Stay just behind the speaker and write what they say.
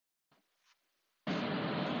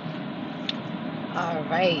All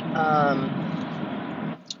right.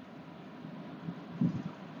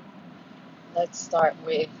 Let's start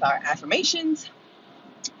with our affirmations.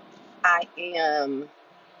 I am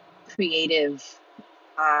creative.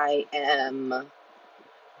 I am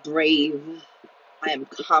brave. I am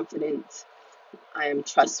confident. I am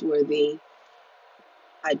trustworthy.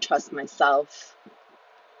 I trust myself.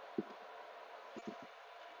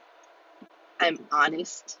 I'm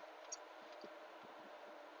honest.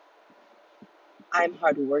 I'm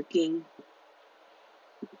hardworking.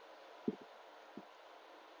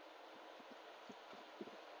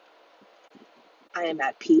 I am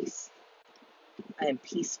at peace. I am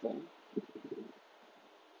peaceful.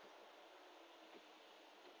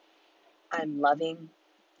 I'm loving.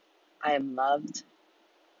 I am loved.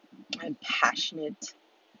 I'm passionate.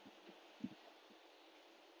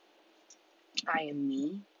 I am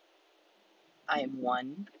me. I am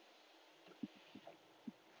one.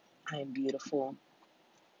 I am beautiful.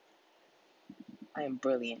 I am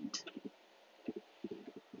brilliant.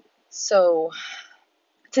 So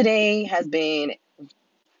today has been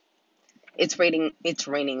it's raining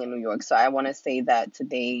in New York, so I want to say that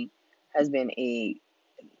today has been a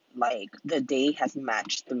like the day has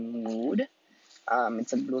matched the mood.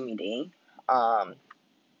 It's a gloomy day. Um,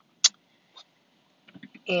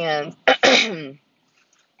 and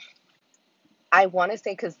I want to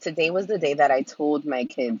say because today was the day that I told my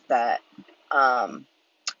kids that um,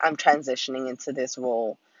 I'm transitioning into this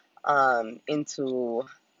role, into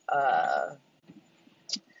uh,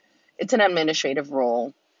 it's an administrative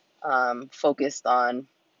role, focused on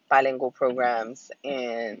bilingual programs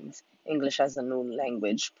and English as a new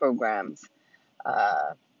language programs,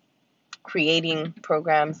 uh, creating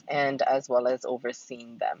programs and as well as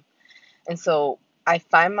overseeing them. And so I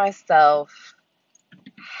find myself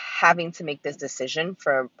having to make this decision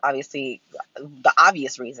for obviously the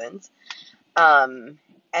obvious reasons. Um,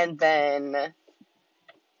 and then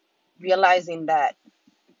realizing that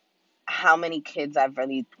how many kids I've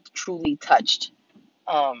really truly touched.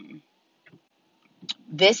 Um,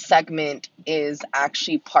 this segment is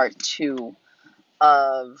actually part two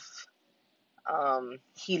of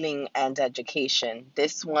healing and education.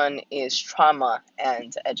 This one is trauma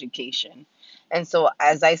and education. And so,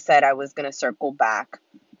 as I said, I was going to circle back.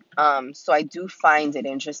 So I do find it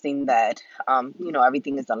interesting that,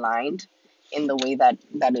 everything is aligned in the way that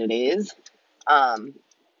it is. Um,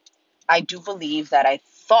 I do believe that I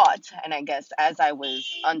thought, and I guess as I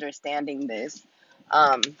was understanding this,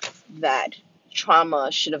 um, that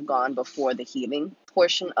trauma should have gone before the healing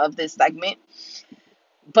portion of this segment.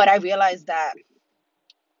 But I realized that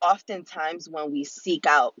oftentimes when we seek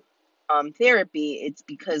out therapy, it's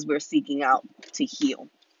because we're seeking out to heal.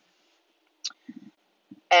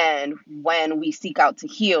 And when we seek out to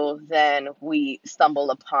heal, then we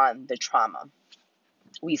stumble upon the trauma.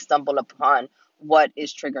 We stumble upon what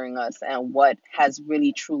is triggering us and what has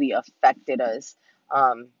really truly affected us,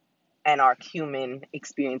 um, and our human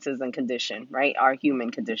experiences and condition, right? Our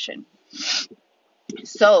human condition.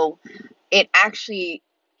 So it actually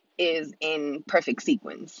is in perfect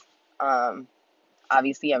sequence. Um,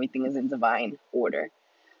 Obviously, everything is in divine order.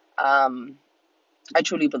 Um, I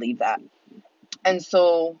truly believe that. And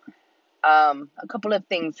so a couple of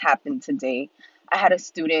things happened today. I had a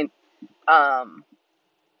student um,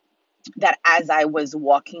 that as I was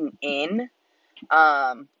walking into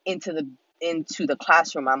the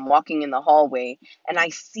classroom, I'm walking in the hallway and I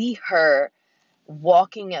see her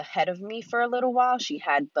walking ahead of me for a little while. She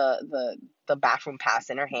had the bathroom pass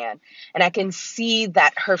in her hand, and I can see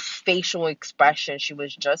that her facial expression, she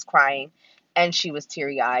was just crying and she was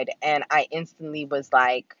teary-eyed, and I instantly was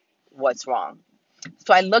like, what's wrong?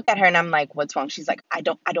 So I look at her and I'm like, what's wrong? She's like, I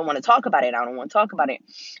don't want to talk about it. I don't want to talk about it.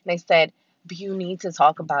 And I said, but you need to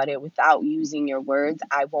talk about it without using your words.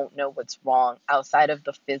 I won't know what's wrong outside of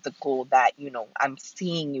the physical that, I'm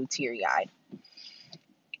seeing you teary-eyed.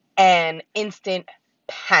 And instant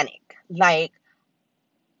panic. Like,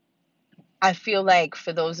 I feel like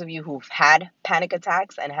for those of you who've had panic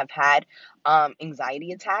attacks and have had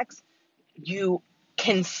anxiety attacks, you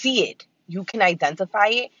can see it, you can identify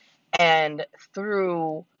it, and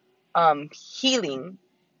through healing,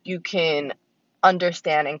 you can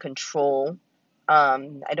understand and control.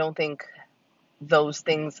 I don't think those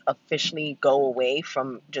things officially go away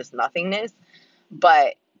from just nothingness,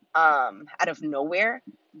 but out of nowhere,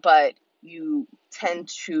 but you tend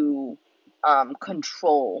to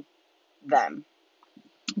control them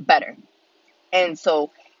better. And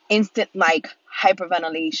so, instant like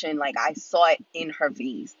hyperventilation, like I saw it in her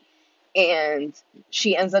face. And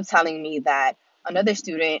she ends up telling me that another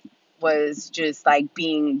student was just like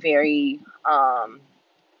being very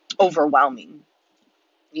overwhelming.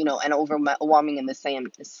 and overwhelming in the same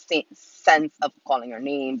sense of calling her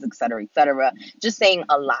names, etc., etc., just saying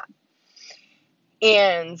a lot.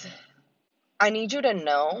 And I need you to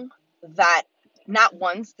know that not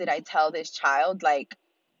once did I tell this child, like,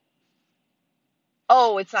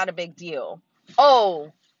 oh, it's not a big deal.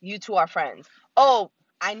 Oh, you two are friends. Oh,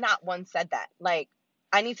 I not once said that. Like,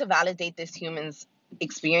 I need to validate this human's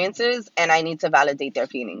experiences and I need to validate their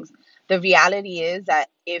feelings. The reality is that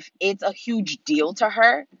if it's a huge deal to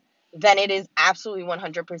her, then it is absolutely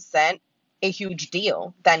 100% a huge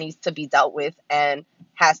deal that needs to be dealt with and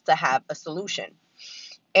has to have a solution.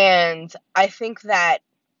 And I think that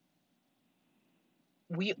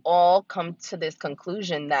we all come to this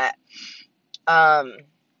conclusion that, um,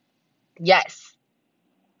 yes,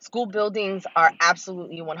 school buildings are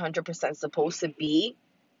absolutely 100% supposed to be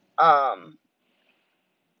um,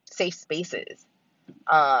 safe spaces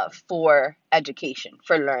for education,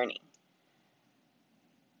 for learning.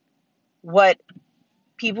 What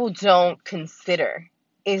people don't consider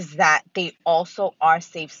is that they also are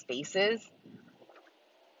safe spaces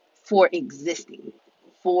for existing,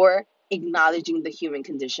 for acknowledging the human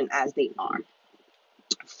condition as they are,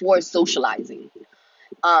 for socializing.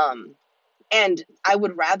 Um, and I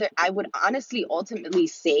would honestly ultimately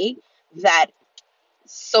say that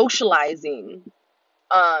socializing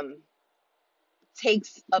um,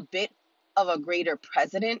 takes a bit of a greater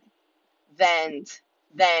precedent than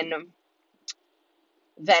than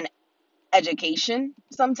than education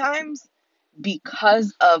sometimes,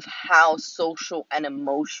 because of how social and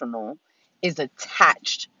emotional is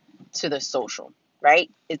attached to the social, right?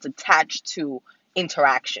 It's attached to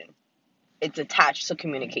interaction. It's attached to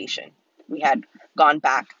communication. We had gone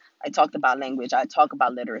back. I talked about language. I talk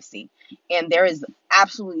about literacy. And there is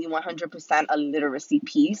absolutely 100% a literacy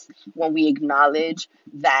piece when we acknowledge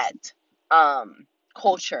that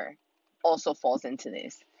culture also falls into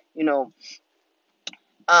this. You know,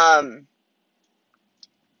 um,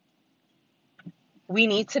 we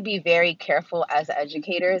need to be very careful as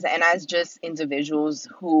educators and as just individuals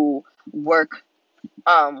who work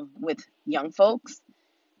with young folks,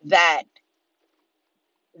 that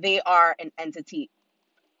they are an entity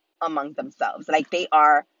among themselves. Like, they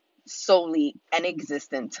are solely and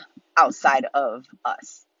existent outside of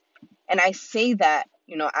us. And I say that,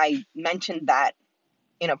 I mentioned that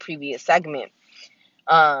in a previous segment,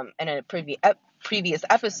 in a previous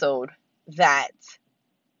episode, that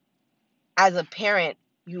as a parent,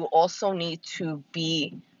 you also need to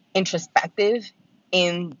be introspective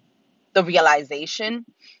in the realization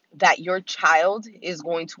that your child is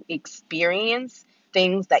going to experience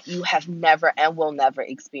things that you have never and will never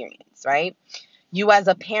experience, right? You as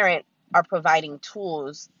a parent are providing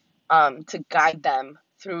tools to guide them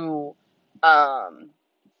through um,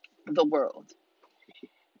 the world.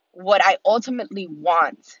 What I ultimately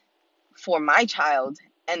want for my child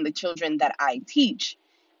and the children that I teach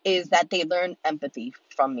is that they learn empathy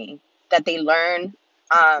from me, that they learn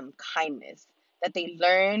kindness, that they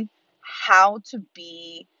learn how to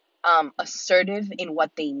be assertive in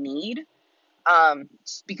what they need,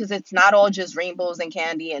 because it's not all just rainbows and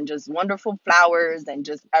candy and just wonderful flowers and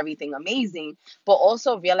just everything amazing, but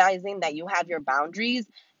also realizing that you have your boundaries,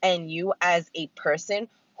 and you as a person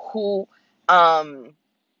who um,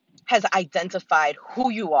 has identified who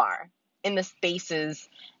you are in the spaces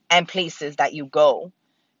and places that you go,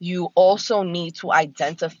 you also need to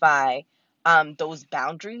identify those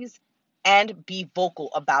boundaries and be vocal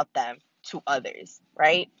about them to others,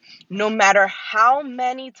 right? No matter how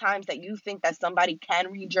many times that you think that somebody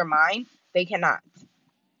can read your mind, they cannot.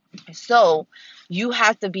 So you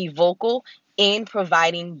have to be vocal in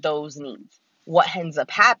providing those needs. What ends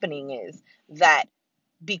up happening is that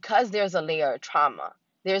because there's a layer of trauma,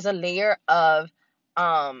 there's a layer of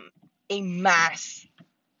um, a mask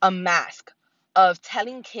of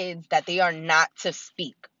telling kids that they are not to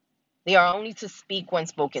speak. They are only to speak when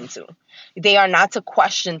spoken to. They are not to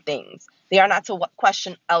question things. They are not to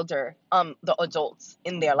question the adults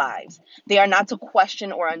in their lives. They are not to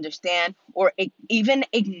question or understand or even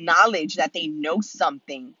acknowledge that they know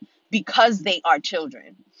something because they are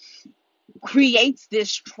children. Creates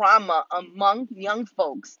this trauma among young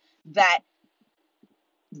folks that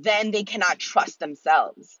then they cannot trust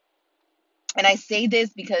themselves. And I say this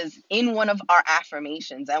because in one of our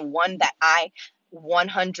affirmations, and one that I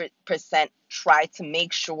 100% try to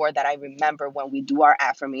make sure that I remember when we do our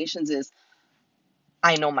affirmations, is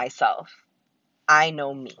I know myself. I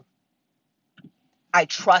know me. I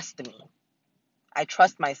trust me. I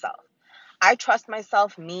trust myself. I trust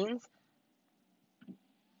myself means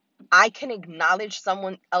I can acknowledge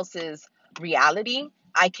someone else's reality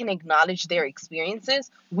I can acknowledge their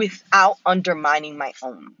experiences without undermining my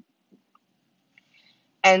own.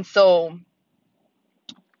 And so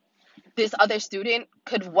this other student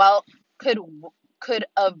could could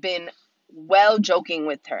have been well joking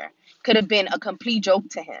with her, could have been a complete joke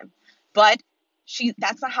to him, but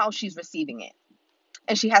that's not how she's receiving it,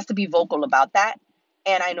 and she has to be vocal about that.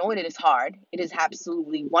 And I know it is hard. It is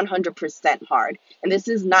absolutely 100% hard, and this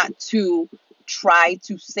is not to try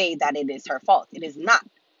to say that it is her fault. It is not.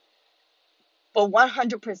 But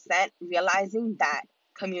 100% realizing that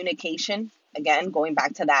communication, again going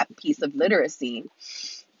back to that piece of literacy,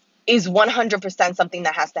 is 100% something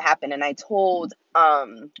that has to happen. And I told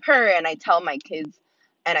her, and I tell my kids,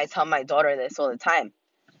 and I tell my daughter this all the time: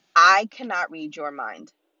 I cannot read your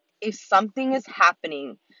mind. If something is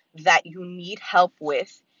happening that you need help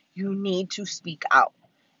with, you need to speak out.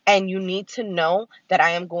 And you need to know that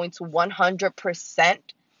I am going to 100%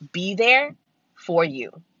 be there for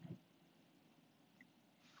you.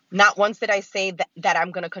 Not once did I say that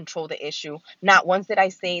I'm going to control the issue. Not once did I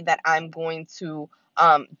say that I'm going to,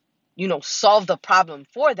 solve the problem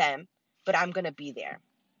for them, but I'm going to be there.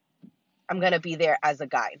 I'm going to be there as a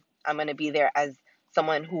guide. I'm going to be there as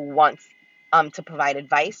someone who wants to provide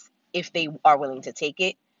advice if they are willing to take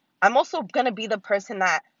it. I'm also going to be the person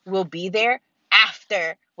that will be there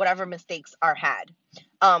after whatever mistakes are had,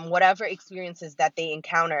 whatever experiences that they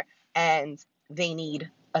encounter and they need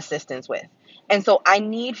assistance with. And so I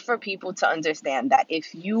need for people to understand that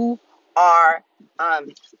if you are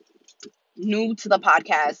new to the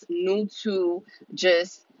podcast, new to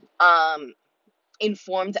just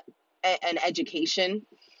informed and education,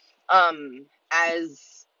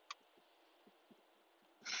 as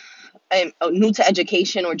new to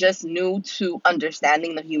education or just new to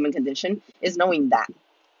understanding the human condition, is knowing that.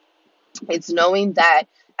 It's knowing that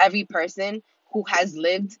every person who has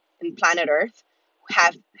lived in planet Earth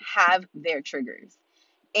have their triggers.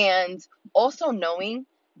 And also knowing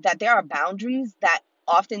that there are boundaries that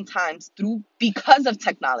oftentimes because of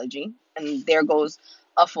technology, and there goes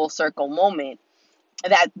a full circle moment,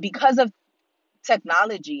 that because of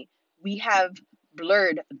technology, we have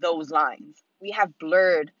blurred those lines. We have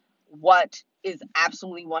blurred what is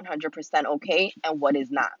absolutely 100% okay and what is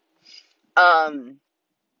not. Um,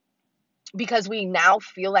 because we now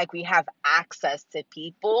feel like we have access to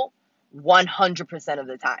people 100% of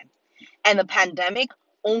the time. And the pandemic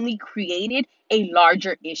only created a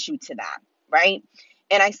larger issue to that, right?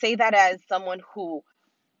 And I say that as someone who,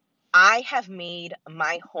 I have made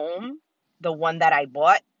my home, the one that I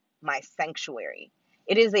bought, my sanctuary.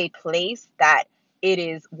 It is a place that it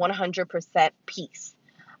is 100% peace.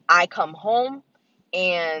 I come home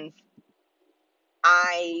and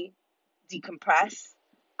I decompress.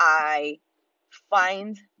 I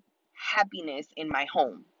find happiness in my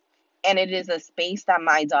home. And it is a space that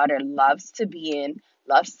my daughter loves to be in,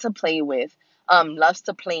 loves to play with, loves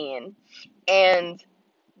to play in. And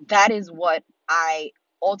that is what I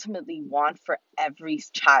ultimately want for every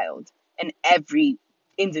child and every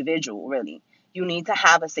individual, really. You need to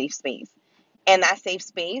have a safe space. And that safe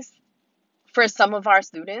space, for some of our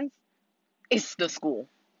students, is the school.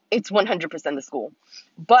 It's 100% the school.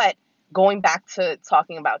 But going back to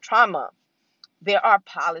talking about trauma, there are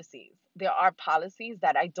policies. There are policies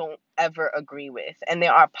that I don't ever agree with. And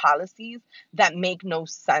there are policies that make no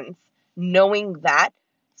sense, knowing that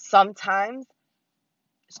sometimes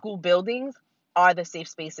school buildings are the safe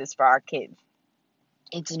spaces for our kids.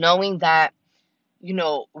 It's knowing that,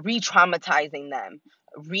 re-traumatizing them,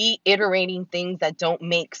 reiterating things that don't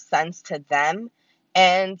make sense to them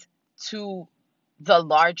and to the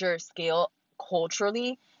larger scale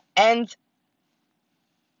culturally, and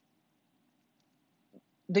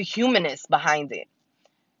the humanists behind it.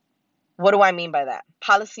 What do I mean by that?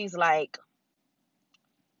 Policies like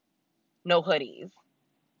no hoodies,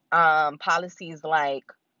 policies like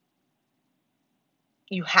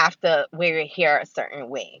you have to wear your hair a certain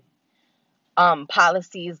way,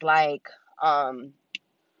 policies like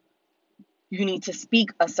you need to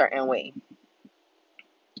speak a certain way.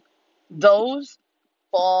 Those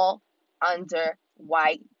fall under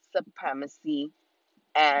white supremacy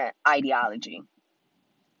and ideology.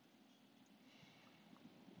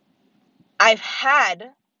 I've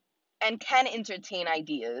had and can entertain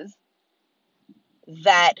ideas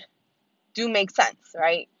that do make sense,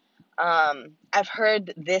 right? I've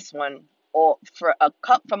heard this one from a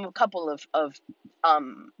couple of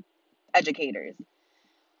educators.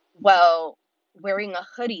 Well, wearing a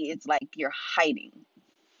hoodie is like you're hiding.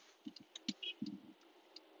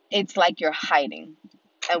 It's like you're hiding,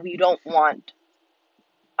 and we don't want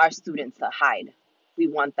our students to hide. We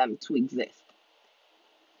want them to exist.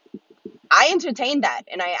 I entertain that,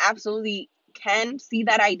 and I absolutely can see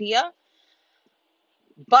that idea.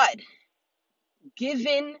 But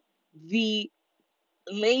given the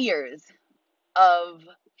layers of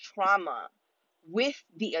trauma with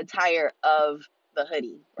the attire of the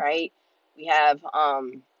hoodie, right? We have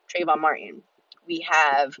Trayvon Martin. We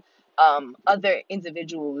have other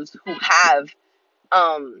individuals who have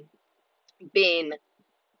um, been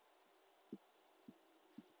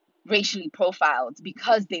racially profiled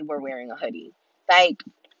because they were wearing a hoodie. Like,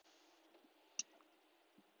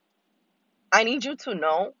 I need you to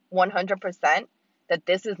know 100% that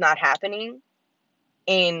this is not happening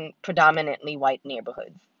in predominantly white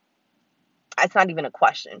neighborhoods. It's not even a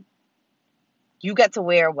question. You get to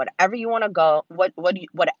wear whatever you want to go,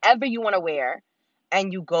 whatever you want to wear,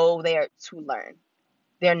 and you go there to learn.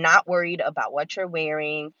 They're not worried about what you're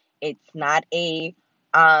wearing. It's not a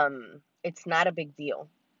big deal.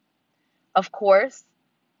 Of course,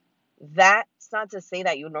 that's not to say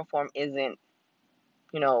that uniform isn't,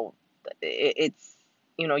 you know, it's,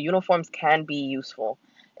 uniforms can be useful,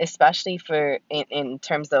 especially for in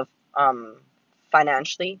terms of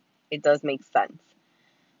financially, it does make sense.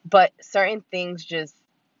 But certain things just,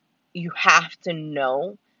 you have to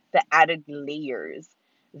know the added layers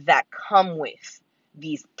that come with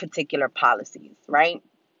these particular policies, right?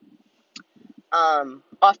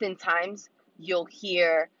 Oftentimes you'll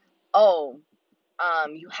hear, oh,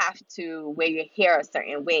 you have to wear your hair a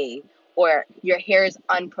certain way, or your hair is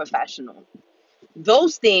unprofessional.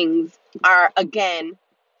 Those things are, again,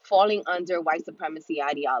 falling under white supremacy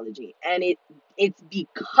ideology. And it's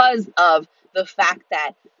because of the fact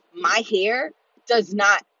that my hair does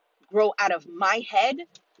not grow out of my head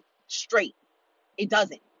straight. It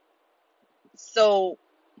doesn't. So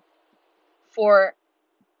for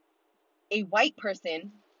a white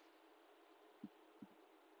person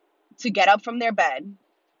to get up from their bed,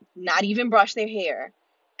 not even brush their hair,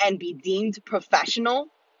 and be deemed professional,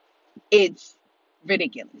 it's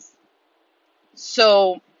ridiculous.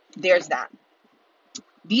 So there's that.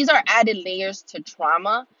 These are added layers to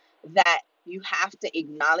trauma that you have to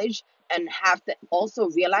acknowledge, and have to also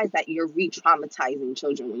realize that you're re-traumatizing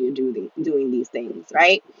children when you're doing these things,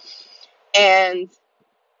 right? And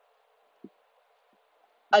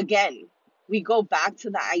again, we go back to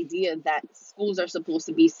the idea that schools are supposed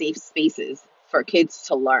to be safe spaces for kids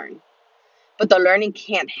to learn. But the learning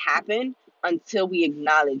can't happen until we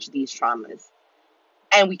acknowledge these traumas.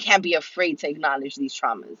 And we can't be afraid to acknowledge these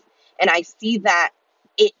traumas. And I see that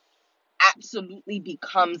it absolutely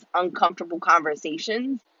becomes uncomfortable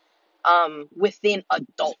conversations within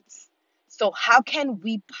adults. So, how can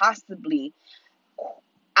we possibly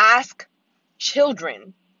ask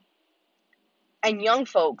children and young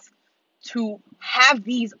folks to have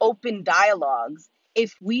these open dialogues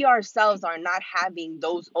if we ourselves are not having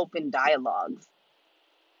those open dialogues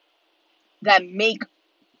that make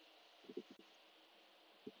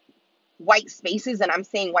white spaces, and I'm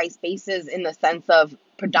saying white spaces in the sense of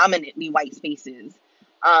predominantly white spaces,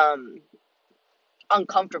 um,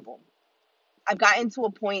 uncomfortable? I've gotten to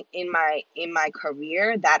a point in my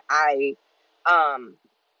career that I um,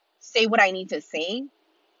 say what I need to say,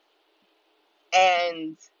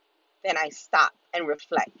 and then I stop and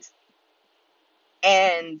reflect.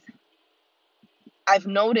 And I've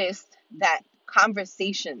noticed that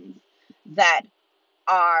conversations that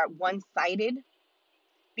are one-sided,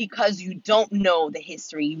 because you don't know the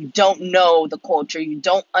history, you don't know the culture, you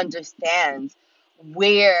don't understand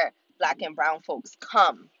where Black and brown folks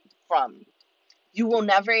come from, you will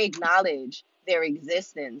never acknowledge their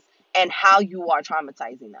existence and how you are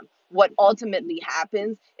traumatizing them. What ultimately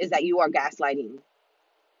happens is that you are gaslighting.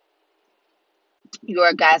 You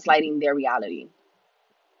are gaslighting their reality.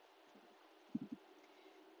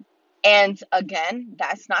 And again,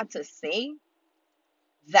 that's not to say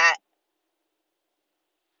that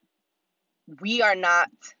we are not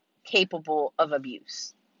capable of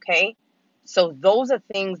abuse. Okay? So those are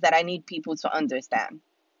things that I need people to understand.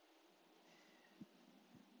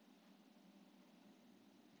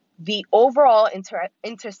 The overall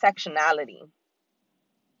intersectionality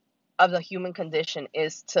of the human condition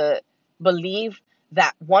is to believe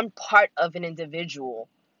that one part of an individual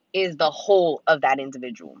is the whole of that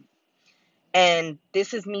individual. And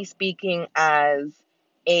this is me speaking as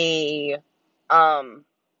a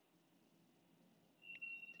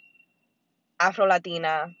Afro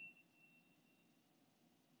Latina,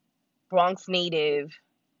 Bronx native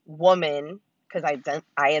woman, because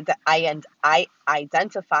I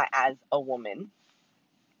identify as a woman,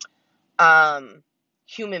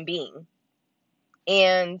 human being.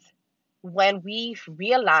 And when we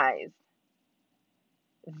realize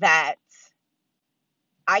that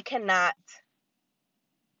I cannot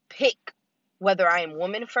pick whether I am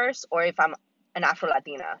woman first or if I'm an Afro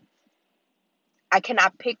Latina. I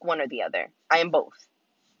cannot pick one or the other. I am both.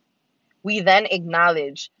 We then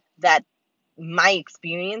acknowledge that my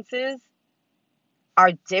experiences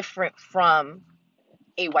are different from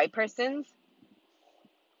a white person's,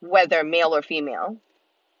 whether male or female,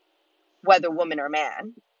 whether woman or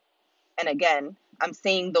man. And again, I'm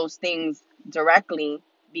saying those things directly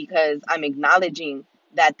because I'm acknowledging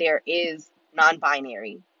that there is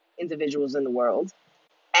non-binary individuals in the world.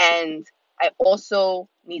 And I also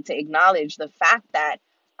need to acknowledge the fact that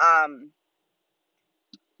um,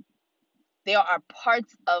 there are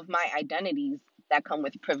parts of my identities that come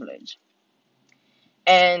with privilege.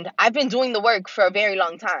 And I've been doing the work for a very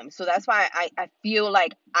long time. So that's why I feel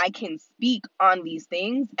like I can speak on these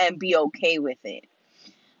things and be okay with it.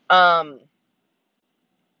 Um,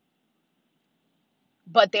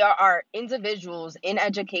 but there are individuals in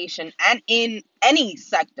education and in any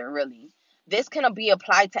sector, really. This can be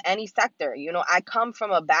applied to any sector. You know, I come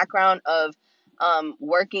from a background of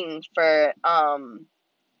working for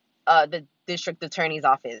the district attorney's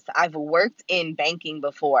office. I've worked in banking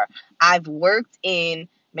before. I've worked in,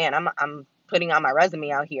 man, I'm putting on my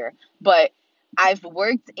resume out here, but I've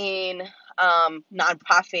worked in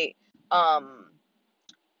nonprofit um,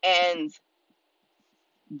 and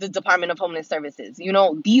the Department of Homeless Services. You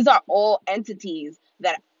know, these are all entities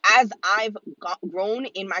that as I've grown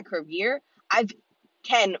in my career, I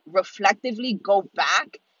can reflectively go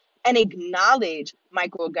back and acknowledge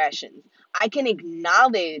microaggressions. I can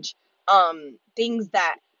acknowledge things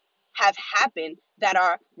that have happened that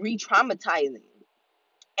are re-traumatizing.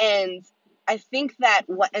 And I think that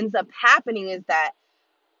what ends up happening is that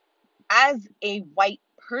as a white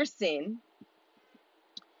person,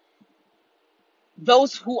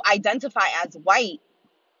 those who identify as white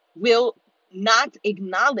will not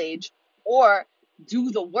acknowledge or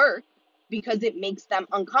do the work because it makes them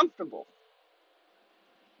uncomfortable.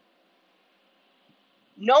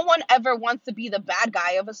 No one ever wants to be the bad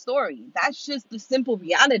guy of a story. That's just the simple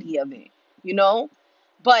reality of it, you know?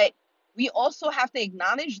 But we also have to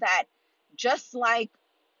acknowledge that just like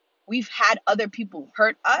we've had other people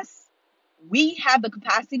hurt us, we have the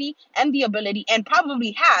capacity and the ability and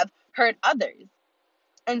probably have hurt others.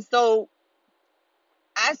 And so,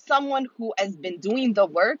 as someone who has been doing the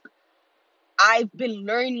work, I've been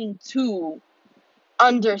learning to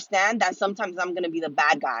understand that sometimes I'm going to be the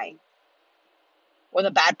bad guy or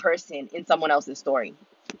the bad person in someone else's story.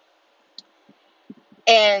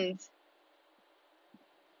 And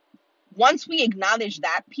once we acknowledge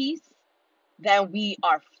that piece, then we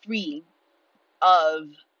are free of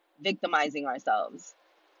victimizing ourselves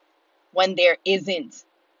when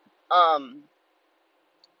um,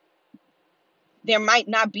 there might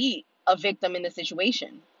not be a victim in the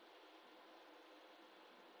situation.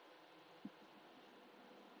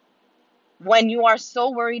 When you are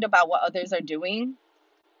so worried about what others are doing,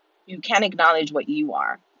 you can't acknowledge what you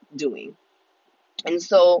are doing. And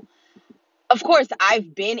so, of course,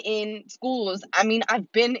 I've been in schools. I mean,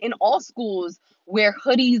 I've been in all schools where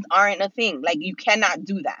hoodies aren't a thing. Like, you cannot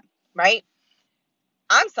do that, right?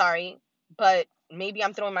 I'm sorry, but maybe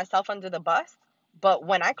I'm throwing myself under the bus. But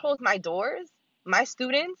when I close my doors, my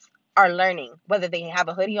students are learning whether they have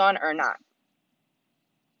a hoodie on or not.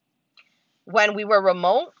 When we were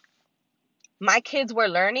remote, my kids were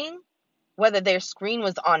learning whether their screen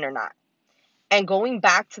was on or not. And going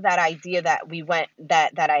back to that idea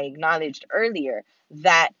that I acknowledged earlier,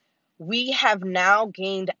 that we have now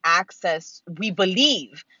gained access, we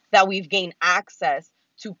believe that we've gained access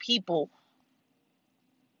to people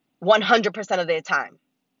 100% of their time.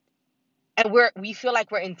 And we feel like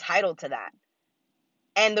we're entitled to that.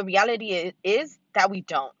 And the reality is that we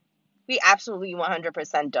don't. We absolutely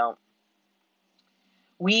 100% don't.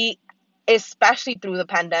 We, especially through the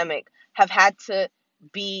pandemic, have had to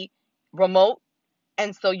be remote.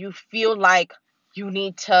 And so you feel like you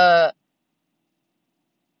need to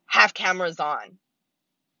have cameras on.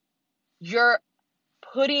 You're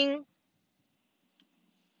putting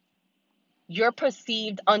your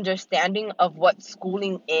perceived understanding of what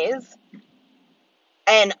schooling is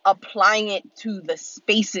and applying it to the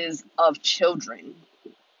spaces of children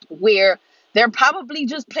where they're probably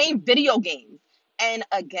just playing video games. And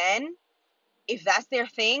again, if that's their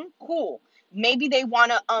thing, cool. Maybe they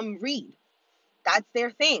want to read. That's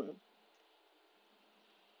their thing.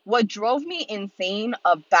 What drove me insane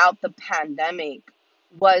about the pandemic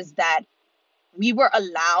was that we were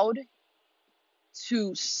allowed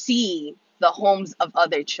to see the homes of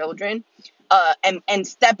other children and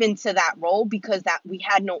step into that role because that we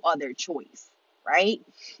had no other choice, right?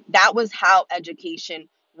 That was how education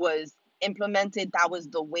was implemented, that was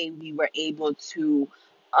the way we were able to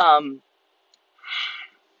um,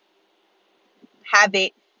 have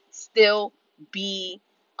it still be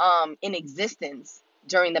in existence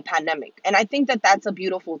during the pandemic. And I think that that's a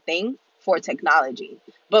beautiful thing for technology,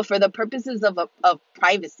 but for the purposes of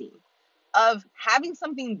privacy, of having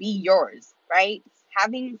something be yours, right?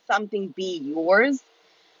 Having something be yours,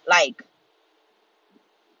 like,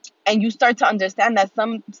 and you start to understand that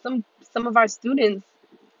some of our students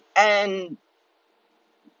and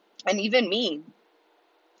even me,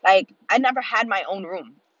 like, I never had my own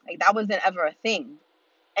room. Like, that wasn't ever a thing.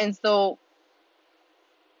 And so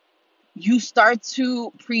you start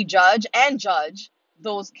to prejudge and judge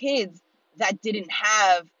those kids that didn't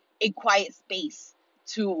have a quiet space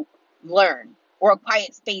to learn or a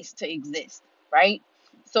quiet space to exist, right?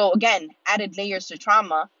 So again, added layers to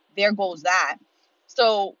trauma, there goes that.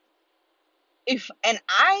 So and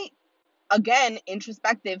I, again,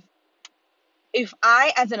 introspective, if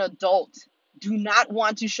I as an adult do not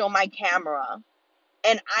want to show my camera,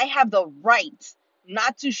 and I have the right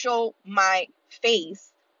not to show my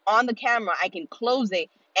face on the camera, I can close it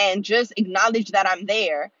and just acknowledge that I'm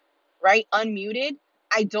there, right? Unmuted.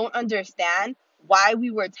 I don't understand why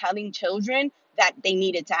we were telling children that they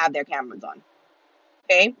needed to have their cameras on.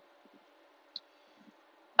 Okay?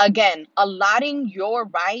 Again, allotting your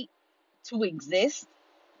right to exist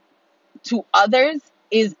to others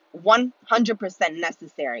is 100%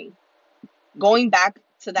 necessary. Going back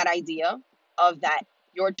to that idea of that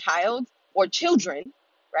your child or children,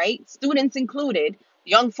 right, students included,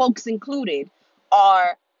 young folks included,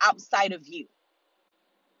 are outside of you.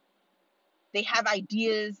 They have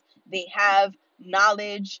ideas, they have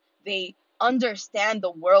knowledge, they understand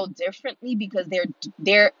the world differently because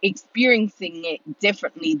they're experiencing it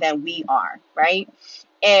differently than we are, right?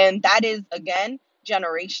 And that is, again,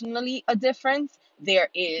 generationally a difference. There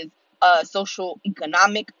is a social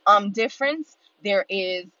economic difference. There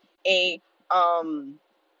is a um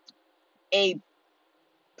a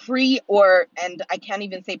pre or, and I can't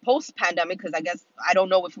even say post pandemic, because I guess I don't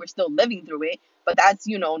know if we're still living through it, but that's,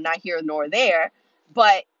 not here nor there.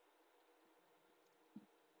 But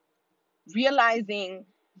realizing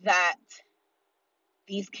that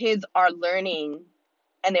these kids are learning,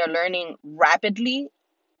 and they're learning rapidly,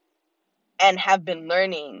 and have been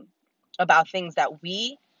learning about things that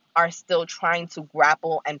we are still trying to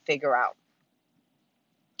grapple and figure out.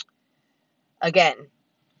 Again,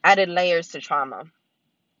 added layers to trauma.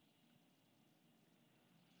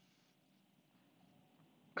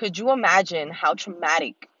 Could you imagine how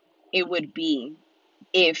traumatic it would be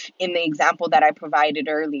if, in the example that I provided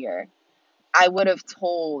earlier, I would have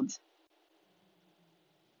told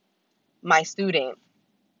my student,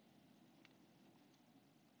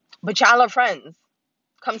 but y'all are friends,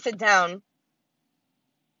 come sit down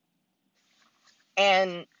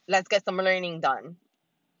and let's get some learning done.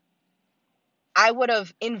 I would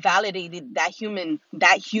have invalidated that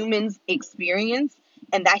human's experience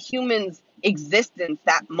and that human's existence,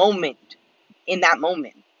 that moment, in that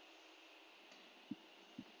moment.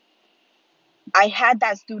 I had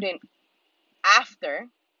that student, after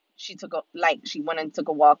she went and took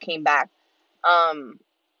a walk, came back, um,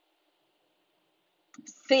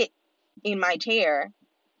 sit in my chair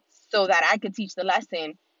so that I could teach the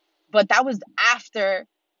lesson. But that was after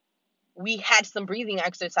we had some breathing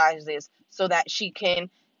exercises so that she can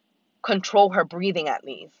control her breathing at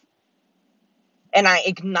least. And I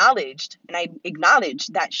acknowledged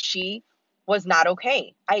that she was not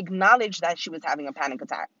okay. I acknowledged that she was having a panic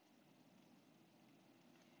attack.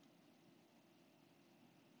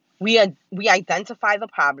 We identify the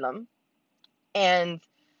problem, and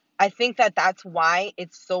I think that that's why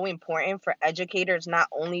it's so important for educators not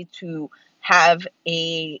only to have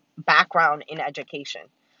a background in education.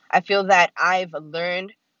 I feel that I've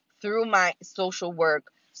learned through my social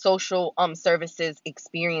work, social services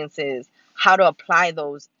experiences, how to apply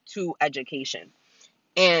those to education.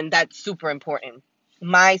 And that's super important.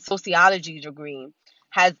 My sociology degree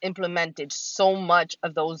has implemented so much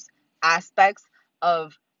of those aspects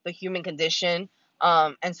of the human condition,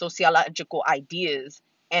 and sociological ideas,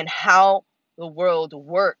 and how the world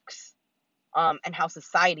works, and how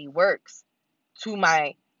society works, to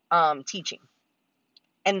my teaching.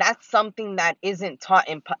 And that's something that isn't taught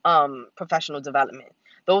in professional development.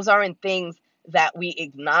 Those aren't things that we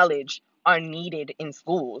acknowledge are needed in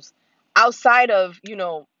schools, outside of,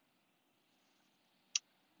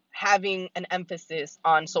 having an emphasis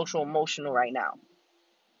on social emotional right now.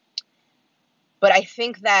 But I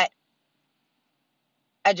think that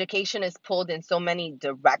education is pulled in so many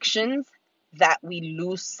directions that we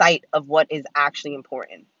lose sight of what is actually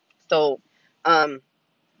important. So, um,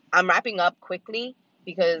 I'm wrapping up quickly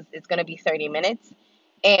because it's going to be 30 minutes.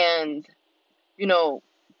 And, you know,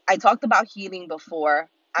 I talked about healing before.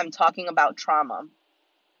 I'm talking about trauma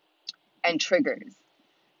and triggers.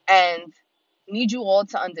 And need you all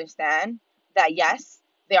to understand that yes,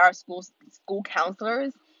 there are school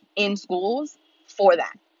counselors in schools for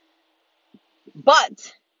that.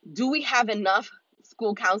 But do we have enough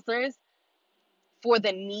school counselors for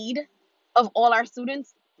the need of all our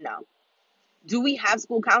students? No. Do we have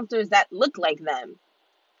school counselors that look like them?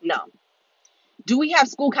 No. Do we have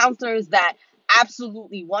school counselors that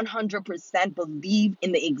absolutely 100% believe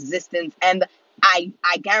in the existence, and I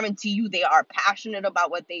guarantee you they are passionate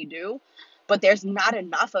about what they do, but there's not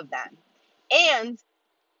enough of them. And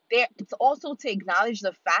there, it's also to acknowledge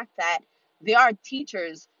the fact that there are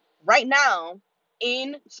teachers right now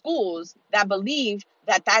in schools that believe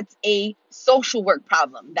that that's a social work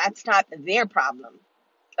problem. That's not their problem.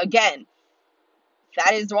 Again,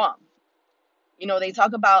 that is wrong. They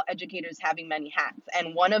talk about educators having many hats,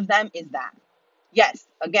 and one of them is that. Yes,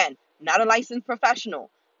 again, not a licensed professional,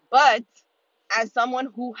 but as someone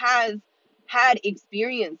who has had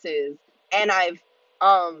experiences and I've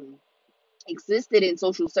um existed in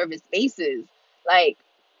social service spaces, like,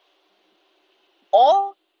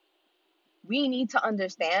 all we need to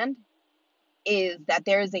understand is that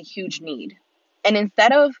there is a huge need. And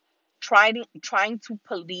instead of trying to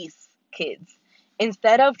police kids,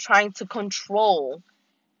 instead of trying to control,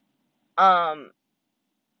 um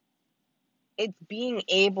it's being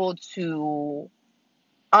able to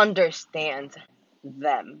understand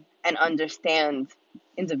them and understand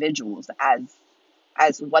individuals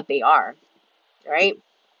as what they are, right?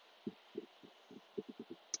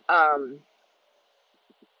 um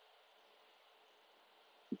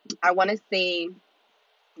I want to say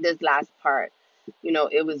this last part.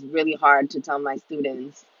 It was really hard to tell my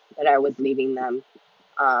students that I was leaving them.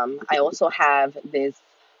 I also have this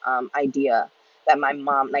idea that my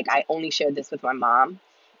mom, like, I only shared this with my mom,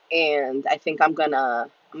 and I think I'm gonna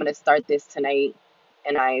start this tonight,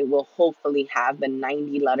 and I will hopefully have the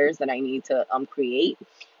 90 letters that I need to create.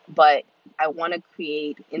 But I want to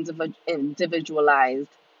create individualized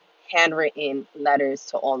handwritten letters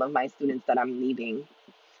to all of my students that I'm leaving.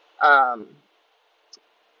 Um,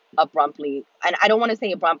 Abruptly, and I don't want to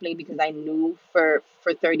say abruptly because I knew for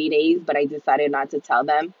 30 days, but I decided not to tell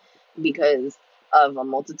them because of a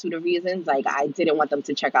multitude of reasons. Like, I didn't want them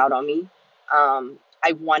to check out on me.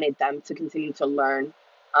 I wanted them to continue to learn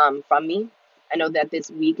from me. I know that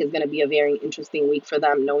this week is going to be a very interesting week for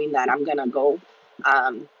them, knowing that I'm going to go.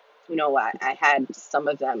 um, I had some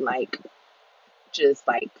of them, like, just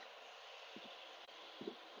like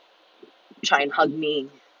try and hug me.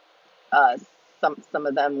 uh, some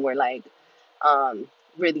of them were like,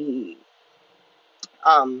 really,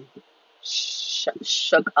 um,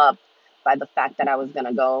 shook up by the fact that I was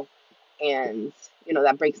gonna go, and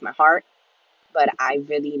that breaks my heart. But I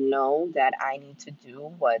really know that I need to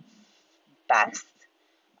do what's best,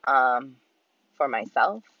 um, for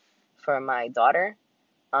myself, for my daughter,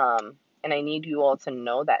 and I need you all to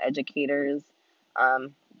know that educators.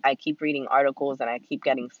 I keep reading articles and I keep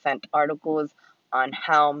getting sent articles on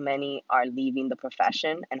how many are leaving the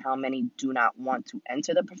profession and how many do not want to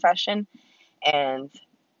enter the profession, and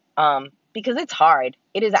because it's hard.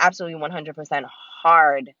 It is absolutely 100%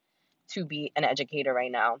 hard to be an educator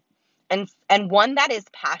right now, and one that is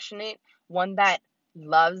passionate, one that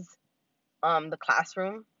loves the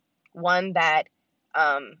classroom, one that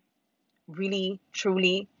um, really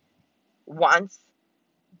truly wants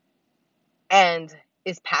and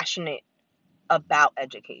is passionate about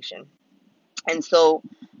education. And so,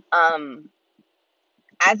 um,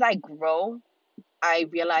 as I grow, I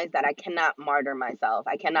realize that I cannot martyr myself.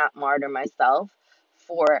 I cannot martyr myself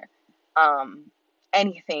for um,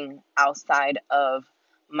 anything outside of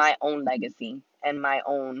my own legacy and my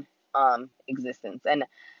own existence. And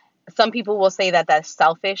some people will say that that's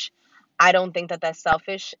selfish. I don't think that that's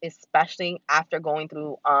selfish, especially after going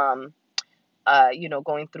through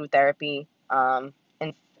therapy,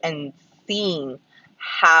 and seeing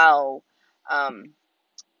how, um,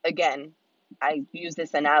 again, I use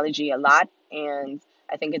this analogy a lot, and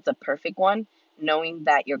I think it's a perfect one. Knowing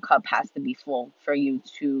that your cup has to be full for you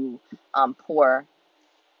to pour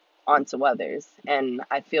onto others, and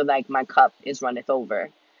I feel like my cup is runneth over,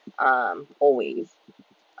 always.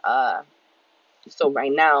 Uh, so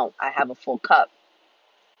right now, I have a full cup,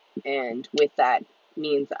 and with that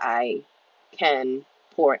means I can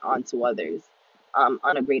pour it onto others on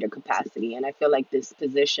a greater capacity. And I feel like this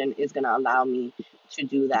position is going to allow me to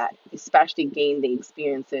do that, especially gain the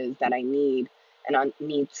experiences that I need and I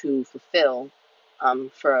need to fulfill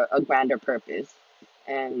for a grander purpose.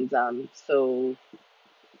 And so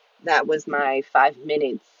that was my 5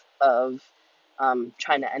 minutes of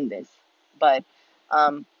trying to end this. But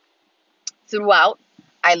um, throughout,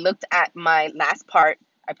 I looked at my last part,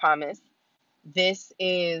 I promise. This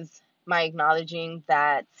is my acknowledging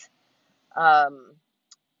that um,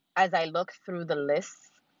 as I look through the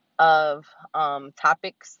lists of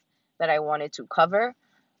topics that I wanted to cover,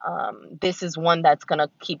 this is one that's going to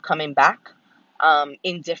keep coming back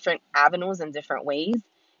in different avenues and different ways.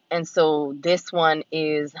 And so this one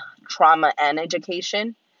is trauma and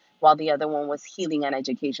education, while the other one was healing and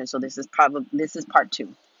education. So this is part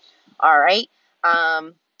two. All right.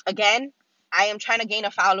 Um, Again, I am trying to gain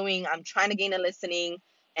a following. I'm trying to gain a listening.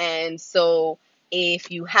 And so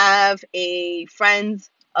if you have a friend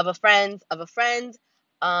of a friend of a friend,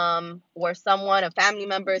 or someone, a family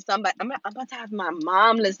member, somebody, I'm about to have my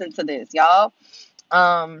mom listen to this, y'all.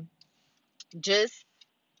 Um, just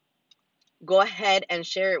go ahead and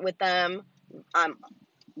share it with them. Um,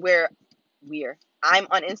 we're I'm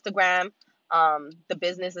on Instagram. The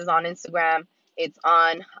business is on Instagram. It's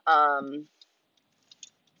on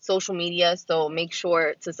social media. So make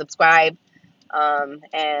sure to subscribe.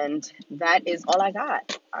 And that is all I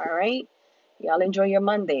got. All right. Y'all enjoy your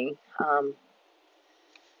Monday.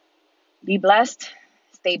 Be blessed.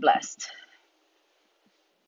 Stay blessed.